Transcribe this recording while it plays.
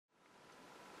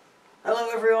Hello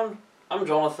everyone, I'm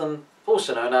Jonathan,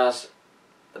 also known as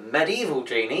the Medieval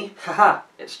Genie. Haha,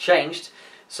 it's changed.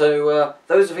 So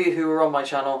those of you who are on my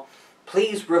channel,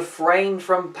 please refrain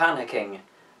from panicking.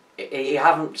 You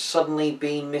haven't suddenly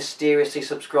been mysteriously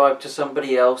subscribed to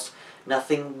somebody else.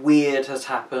 Nothing weird has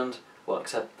happened. Well,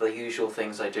 except the usual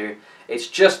things I do. It's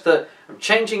just that I'm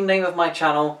changing the name of my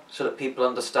channel so that people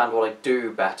understand what I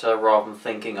do better rather than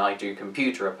thinking I do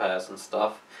computer repairs and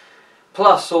stuff.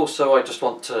 Plus, also, I just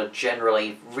want to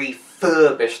generally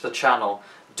refurbish the channel,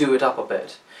 do it up a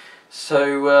bit.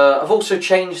 So, I've also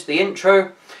changed the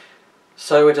intro,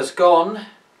 so it has gone,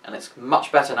 and it's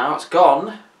much better now, it's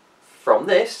gone from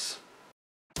this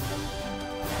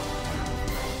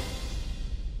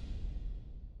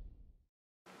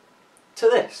to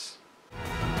this.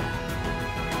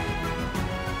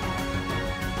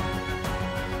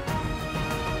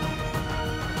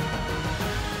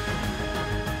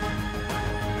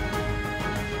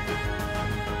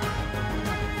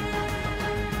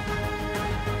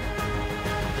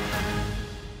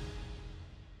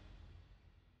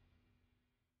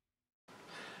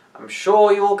 I'm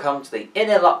sure you will come to the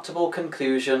ineluctable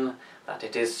conclusion that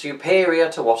it is superior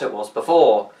to what it was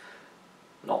before.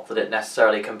 Not that it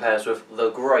necessarily compares with the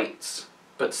greats,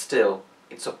 but still,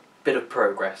 it's a bit of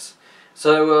progress.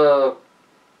 So,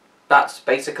 that's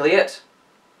basically it.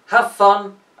 Have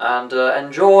fun, and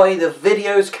enjoy the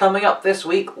videos coming up this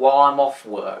week while I'm off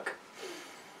work.